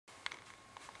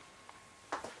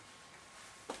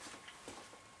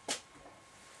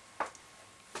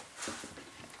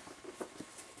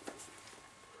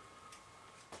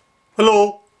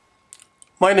Hello,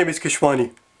 my name is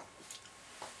Keshwani.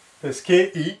 That's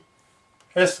Keshwani,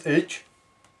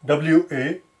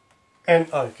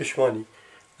 Keshwani.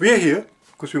 We are here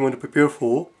because we want to prepare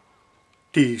for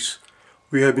TEAS.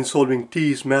 We have been solving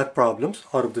TEAS math problems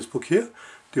out of this book here,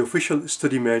 the official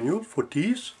study manual for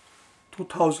TEAS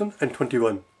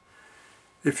 2021.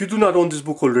 If you do not own this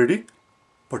book already,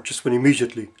 purchase one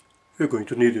immediately. You're going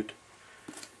to need it.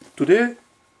 Today,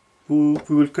 we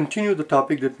will continue the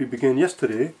topic that we began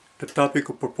yesterday, the topic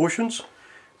of proportions.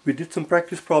 We did some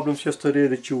practice problems yesterday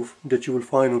that you will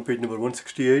find on page number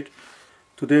 168.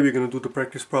 Today we're going to do the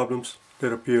practice problems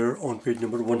that appear on page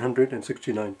number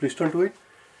 169. Please turn to it.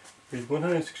 Page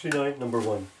 169, number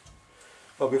 1.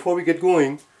 Before we get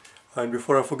going, and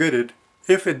before I forget it,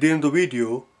 if at the end of the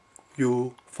video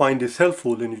you find this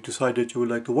helpful and you decide that you would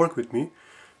like to work with me,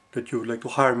 that you would like to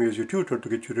hire me as your tutor to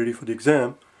get you ready for the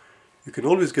exam, you can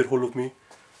always get hold of me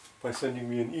by sending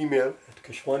me an email at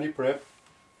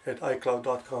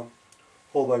keshwaniprep@icloud.com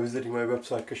or by visiting my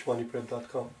website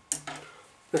keshwaniprep.com.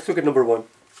 Let's look at number 1.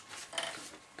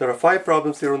 There are 5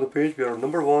 problems there on the page. We are on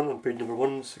number 1 on page number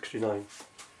 169.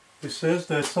 It says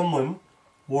that someone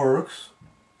works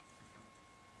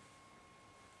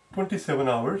 27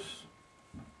 hours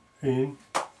in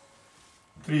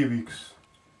 3 weeks.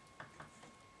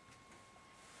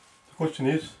 The question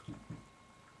is,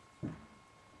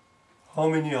 how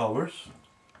many hours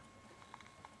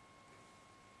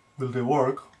will they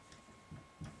work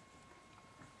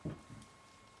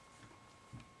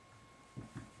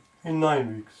in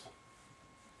 9 weeks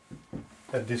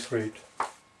at this rate?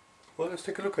 Well, let's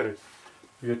take a look at it.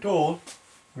 We are told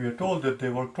that they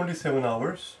work 27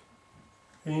 hours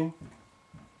in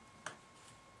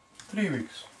 3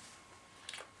 weeks.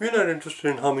 We're not interested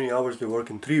in how many hours they work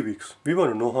in 3 weeks. We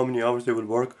want to know how many hours they will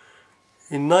work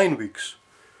in 9 weeks,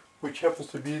 which happens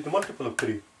to be the multiple of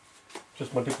 3.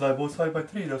 Just multiply both sides by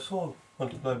 3, that's all.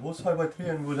 Multiply both sides by 3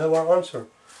 and we'll have our answer.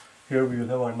 Here we will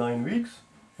have our 9 weeks,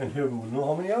 and here we will know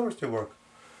how many hours they work.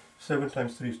 7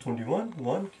 times 3 is 21,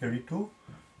 1, carry 2,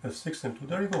 that's 6 and 2,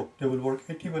 there you go. They will work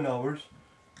 81 hours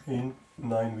in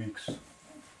 9 weeks.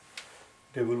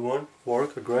 They will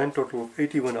work a grand total of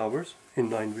 81 hours in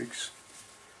 9 weeks.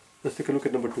 Let's take a look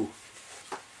at number 2.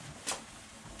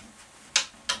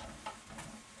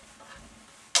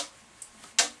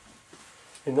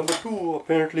 In number 2,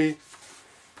 apparently,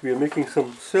 we are making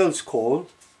some sales call.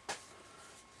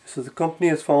 So the company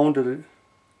has found that,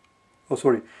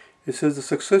 it says the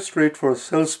success rate for a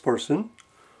salesperson,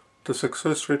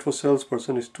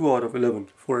 is 2 out of 11.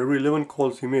 For every 11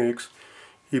 calls he makes,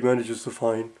 he manages to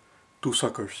find 2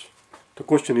 suckers. The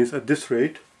question is, at this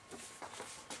rate,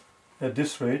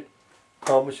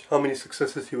 how many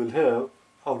successes he will have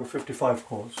out of 55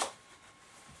 calls?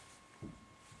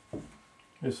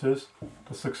 It says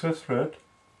the success rate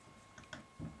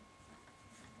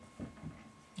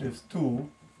is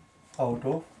 2 out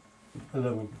of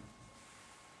 11.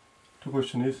 The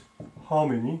question is, how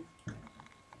many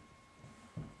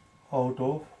out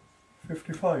of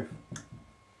 55?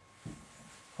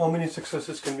 How many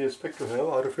successes can we expect to have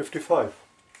out of 55?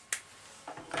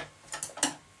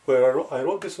 Well, I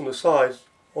wrote this on the side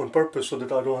on purpose so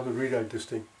that I don't have to rewrite this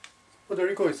thing. But there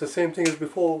you go, it's the same thing as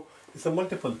before. It's a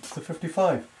multiple, it's a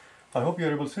 55. I hope you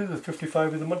are able to see that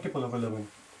 55 is a multiple of 11.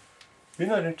 We're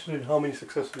not interested in how many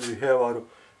successes we have out of,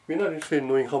 we're not interested in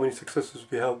knowing how many successes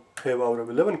we have out of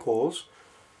 11 calls.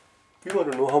 We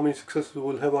want to know how many successes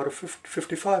we'll have out of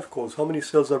 55 calls. How many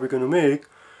sales are we going to make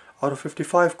out of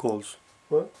 55 calls?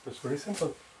 Well, that's very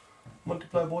simple.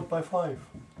 Multiply both by 5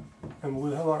 and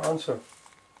we'll have our answer.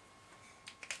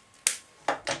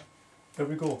 There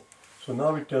we go. So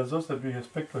now it tells us that we can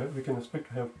expect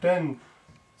to have 10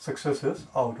 successes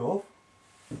out of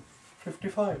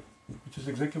 55, which is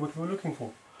exactly what we were looking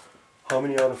for. How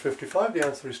many out of 55? The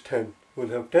answer is 10. We'll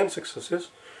have 10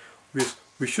 successes.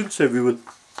 We shouldn't say we will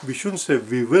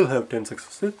have 10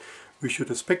 successes. We should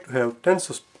expect to have 10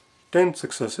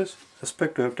 successes.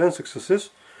 Expect to have 10 successes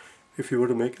if you were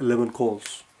to make 11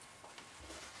 calls.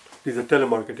 These are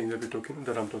telemarketing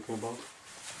that I'm talking about.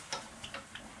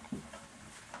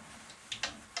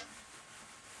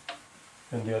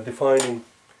 And they are defining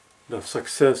the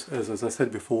success, as I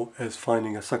said before, as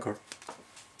finding a sucker.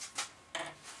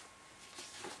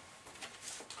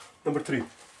 Number 3.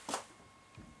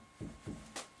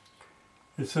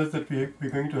 It says that we're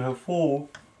going to have 4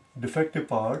 defective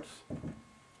parts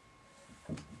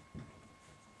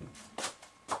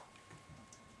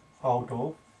out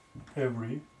of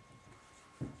every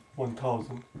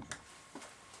 1000.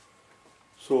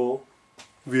 So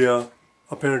we are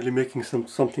apparently making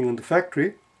something in the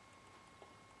factory.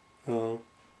 10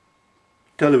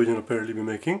 television apparently be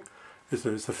making. It's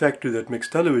a factory that makes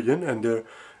television, and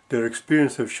their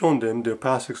experience have shown them, their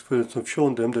past experience have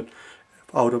shown them that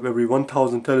out of every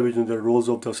 1,000 televisions that rolls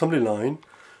off the assembly line,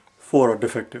 4 are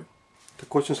defective. The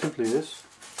question simply is,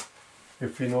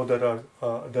 if we know that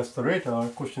that's the rate, our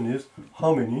question is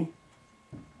how many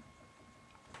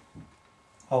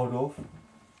out of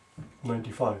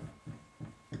 95?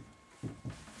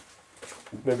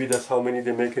 Maybe that's how many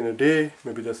they make in a day,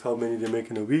 maybe that's how many they make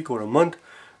in a week or a month,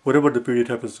 whatever the period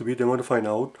happens to be. They want to find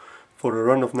out, for a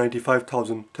run of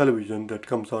 95,000 television that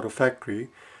comes out of factory,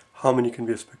 how many can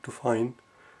we expect to find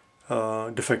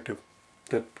defective,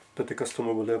 that the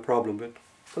customer will have a problem with.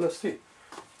 So let's see.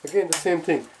 Again, the same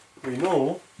thing. We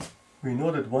know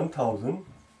that 1,000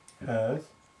 has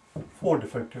 4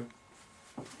 defective.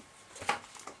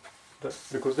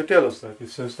 That's because they tell us that. It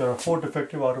says there are 4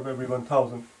 defective out of every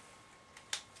 1,000.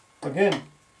 Again,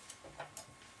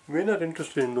 we're not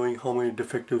interested in knowing how many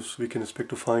defectives we can expect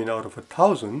to find out of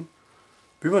 1,000.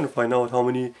 We want to find out how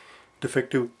many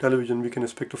defective television we can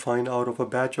expect to find out of a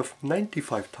batch of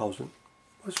 95,000.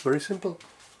 It's very simple.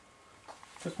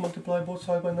 Just multiply both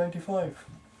sides by 95.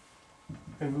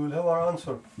 And we will have our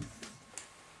answer.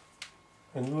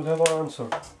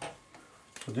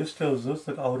 So this tells us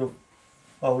that out of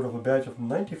a batch of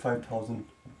 95,000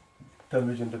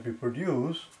 television that we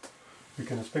produce, we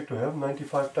can expect to have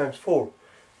 95 times 4.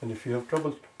 And if you have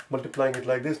trouble multiplying it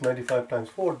like this, 95 times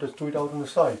 4, just do it out on the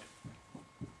side.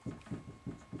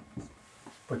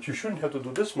 But you shouldn't have to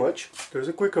do this much. There's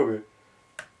a quicker way.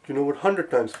 You know what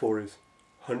 100 times 4 is?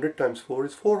 100 times 4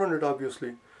 is 400,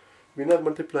 obviously. We're not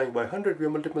multiplying by 100, we are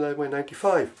multiplying by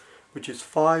 95, which is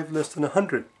 5 less than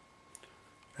 100.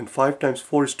 And 5 times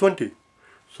 4 is 20.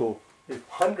 So if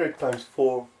 100 times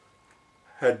 4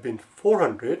 had been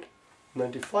 400,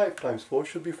 95 times 4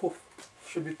 should be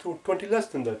 20 less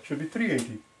than that, should be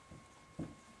 380.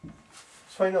 Let's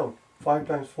find out. 5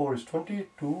 times 4 is 20,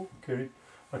 2 carry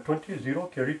 20, 0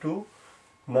 carry 2,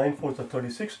 9 4s are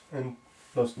 36, and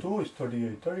plus 2 is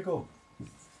 38. There you go.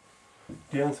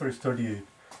 The answer is 38.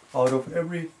 Out of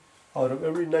every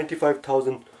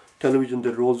 95,000 television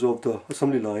that rolls off the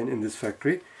assembly line in this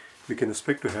factory, we can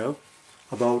expect to have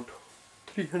about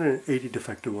 380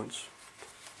 defective ones.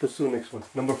 Let's do the next one.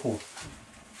 Number 4.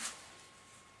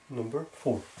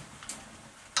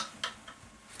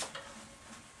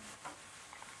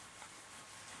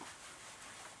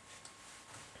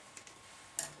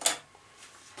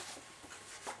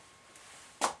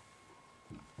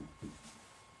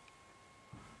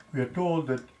 We are told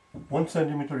that 1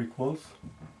 centimeter equals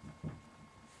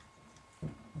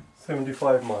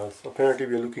 75 miles. Apparently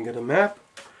we are looking at a map.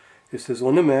 It says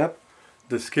on the map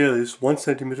the scale is 1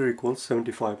 centimeter equals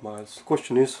 75 miles. The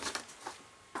question is,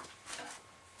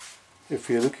 if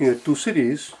we are looking at two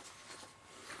cities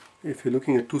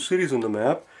on the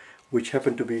map which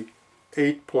happen to be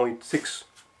 8.6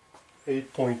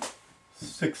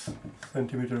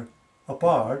 centimeter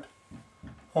apart,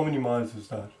 how many miles is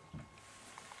that?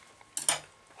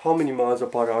 How many miles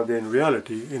apart are they in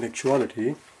reality, in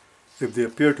actuality, if they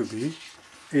appear to be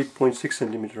 8.6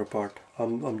 centimeter apart?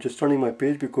 I'm just turning my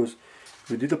page because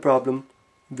we did a problem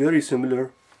very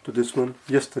similar to this one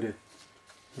yesterday.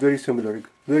 Very similar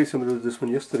to this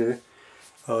one yesterday.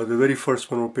 The very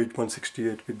first one on page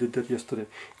 168. We did that yesterday.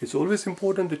 It's always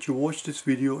important that you watch this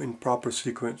video in proper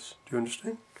sequence. Do you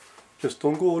understand? Just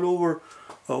don't go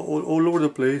all over the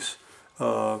place.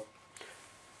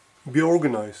 Be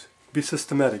organized. Be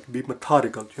systematic, be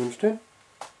methodical, do you understand?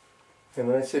 And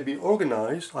when I say be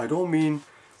organized, I don't mean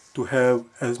to have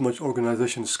as much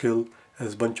organization skill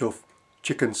as a bunch of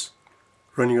chickens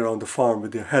running around the farm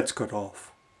with their heads cut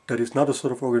off. That is not the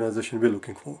sort of organization we're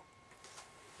looking for.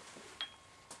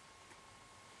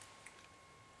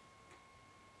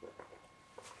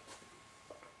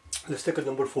 Let's take a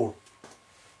number 4.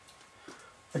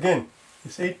 Again,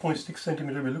 it's 8.6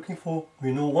 centimeter we're looking for.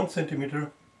 We know 1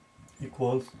 centimeter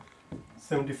equals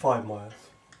 75 miles.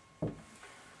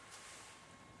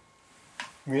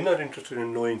 We're not interested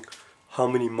in knowing how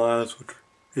many miles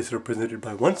is represented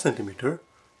by 1 centimeter.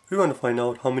 We want to find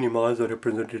out how many miles are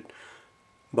represented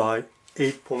by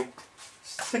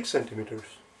 8.6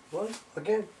 centimeters. Well,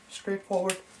 again,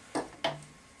 straightforward.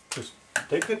 Just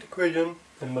take that equation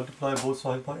and multiply both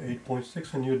sides by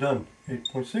 8.6 and you're done.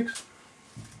 8.6,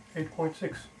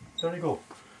 8.6. There you go.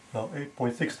 Now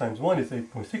 8.6 times 1 is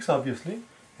 8.6 obviously.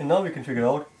 And now we can figure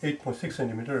out 8.6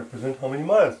 centimeter represents how many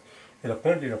miles. It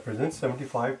apparently represents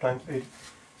 75 times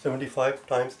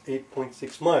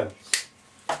 8.6 miles.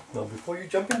 Now before you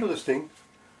jump into this thing,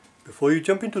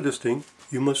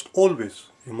 you must always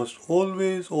in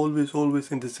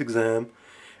this exam,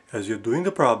 as you're doing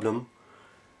the problem,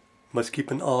 must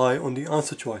keep an eye on the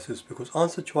answer choices, because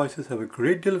answer choices have a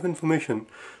great deal of information.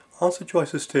 Answer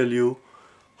choices tell you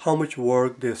how much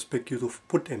work they expect you to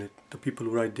put in it, the people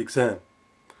who write the exam.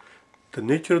 The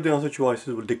nature of the answer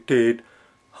choices will dictate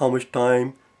how much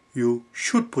time you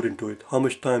should put into it. How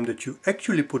much time that you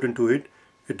actually put into it,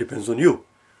 it depends on you.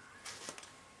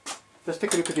 Let's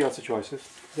take a look at the answer choices.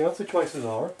 The answer choices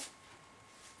are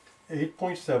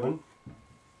 8.7,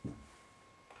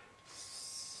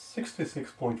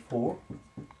 66.4,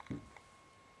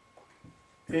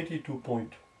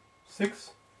 82.6,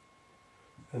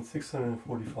 and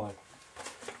 645.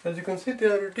 As you can see, they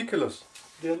are ridiculous.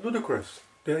 They are ludicrous.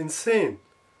 They are insane.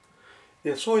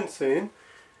 They are so insane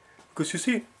because you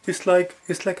see, it's like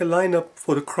a lineup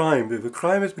for a crime. If a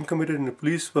crime has been committed and the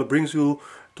police brings you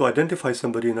to identify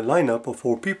somebody in a lineup of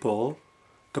 4 people,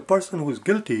 the person who is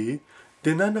guilty,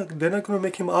 they're not going to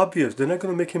make him obvious. They're not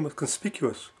going to make him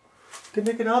conspicuous. They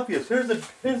make it obvious. Here's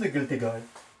the guilty guy.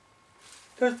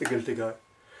 There's the guilty guy.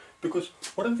 Because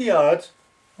what are the odds?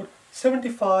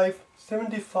 75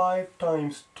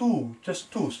 times 2,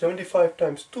 just 2. 75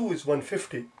 times 2 is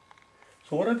 150.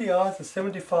 So what are the odds that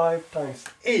 75 times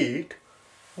 8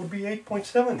 would be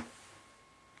 8.7?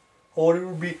 Or it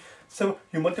would be,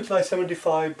 you multiply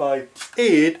 75 by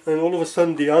 8 and all of a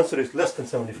sudden the answer is less than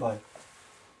 75.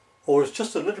 Or it's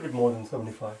just a little bit more than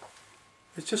 75.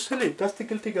 It's just silly. That's the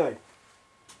guilty guy.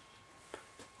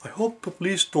 I hope the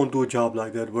police don't do a job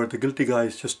like that where the guilty guy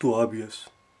is just too obvious.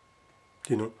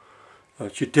 You know,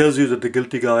 she tells you that the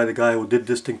guilty guy, the guy who did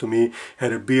this thing to me,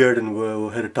 had a beard and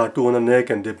had a tattoo on her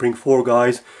neck, and they bring 4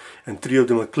 guys and 3 of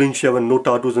them are clean shaven, no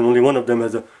tattoos, and only one of them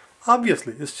has a...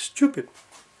 Obviously, it's stupid.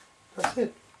 That's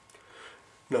it.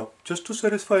 Now, just to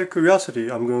satisfy your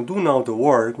curiosity, I'm going to do now the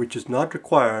work which is not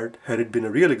required. Had it been a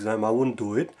real exam, I wouldn't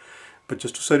do it. But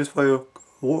just to satisfy your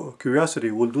curiosity,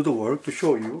 we'll do the work to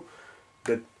show you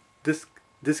that this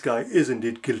guy is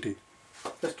indeed guilty.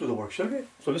 Let's do the work, shall we?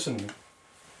 So listen to me.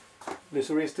 Let's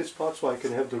erase this part so I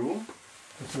can have the room.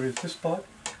 Let's erase this part.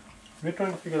 We're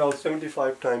trying to figure out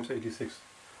 75 times 86.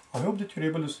 I hope that you're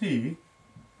able to see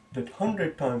that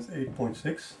 100 times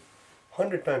 8.6,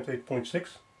 100 times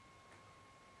 8.6,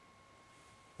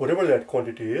 whatever that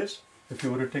quantity is, if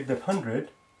you were to take that 100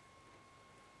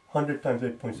 times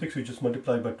 8.6, you just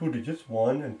multiply by 2 digits,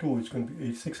 1 and 2, it's going to be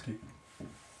 860.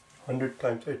 100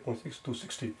 times 8.6,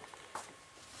 260.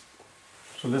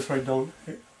 So let's write down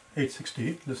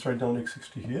 860. Let's write down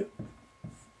 860 here.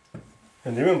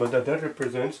 And remember that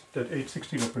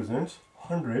 860 represents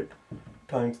 100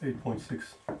 times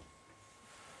 8.6.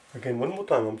 Again, one more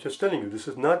time, I'm just telling you, this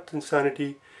is not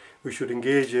insanity we should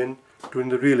engage in during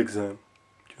the real exam.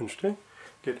 Do you understand?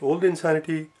 Get all the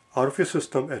insanity out of your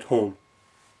system at home.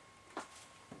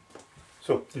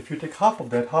 So, if you take half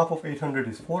of that, half of 800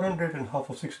 is 400 and half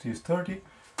of 60 is 30.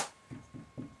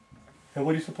 And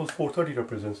what do you suppose 430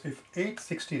 represents? If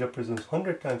 860 represents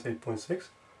 100 times 8.6,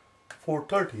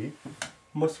 430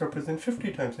 must represent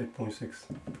 50 times 8.6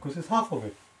 because it's half of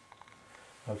it.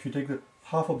 Now if you take the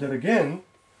half of that again,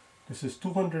 this is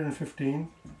 215,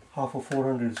 half of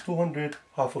 400 is 200,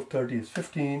 half of 30 is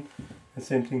 15, and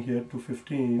same thing here,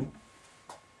 215.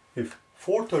 If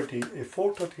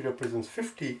 430 represents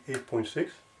 50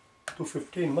 8.6,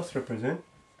 215 must represent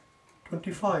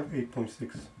 25 8.6.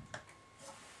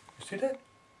 You see that?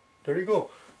 There you go.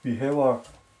 We have our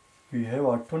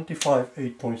 25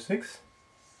 8.6.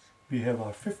 We have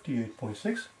our 50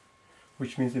 8.6,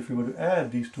 which means if we were to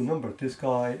add these two numbers, this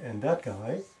guy and that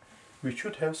guy, we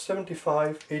should have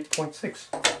 75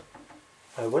 8.6.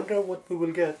 I wonder what we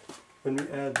will get when we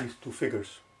add these two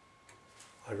figures.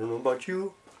 I don't know about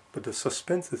you, but the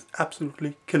suspense is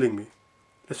absolutely killing me.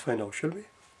 Let's find out, shall we?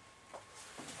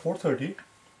 430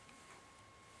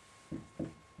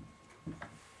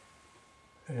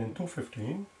 and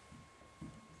 215.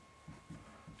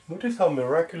 Notice how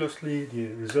miraculously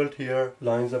the result here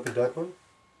lines up with that one.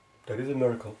 That is a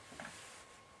miracle.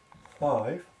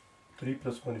 5, 3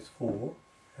 plus 1 is 4,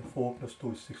 and 4 plus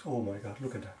 2 is 6. Oh my God,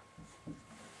 look at that.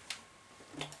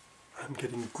 I'm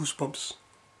getting goosebumps.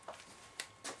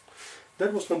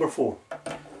 That was number 4.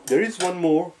 There is one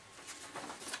more.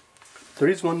 There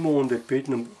is one more on that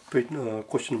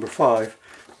question number 5,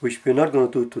 which we're not going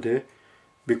to do today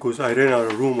because I ran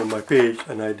out of room on my page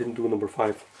and I didn't do number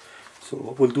 5.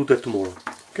 So we'll do that tomorrow.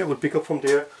 Okay, we'll pick up from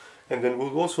there, and then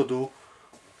we'll also do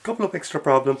a couple of extra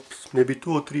problems, maybe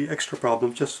 2 or 3 extra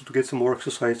problems, just to get some more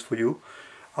exercise for you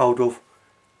out of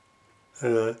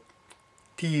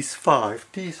TEAS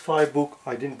 5. TEAS 5 book,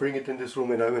 I didn't bring it in this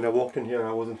room, and when I walked in here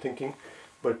I wasn't thinking,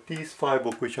 but TEAS 5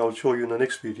 book, which I'll show you in the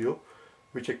next video,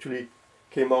 which actually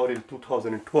came out in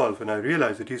 2012, and I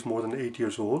realized it is more than 8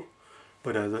 years old,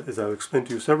 But as I've explained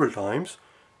to you several times,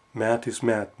 math is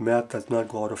math. Math does not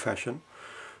go out of fashion.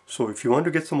 So if you want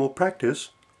to get some more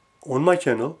practice, on my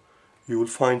channel, you will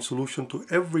find solution to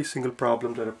every single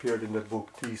problem that appeared in that book,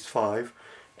 TEAS 5.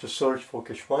 Just search for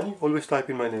Keshwani. Always type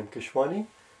in my name, Keshwani,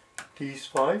 TEAS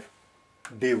 5,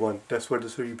 Day 1. That's where the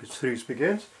series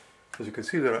begins. As you can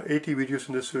see, there are 80 videos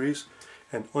in this series.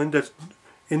 And in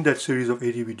that series of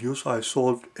 80 videos, I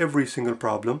solved every single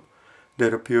problem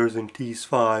that appears in TEAS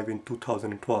 5 in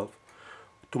 2012.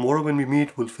 Tomorrow when we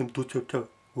meet, we'll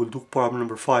do problem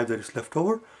number 5 that is left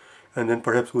over, and then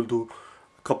perhaps we'll do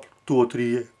a couple, 2 or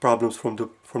 3 problems from the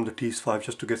TEAS 5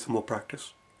 just to get some more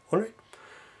practice. Alright?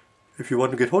 If you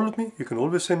want to get hold of me, you can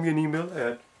always send me an email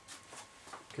at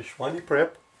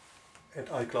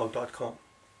keshwaniprep@icloud.com.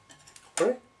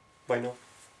 Alright? Bye now.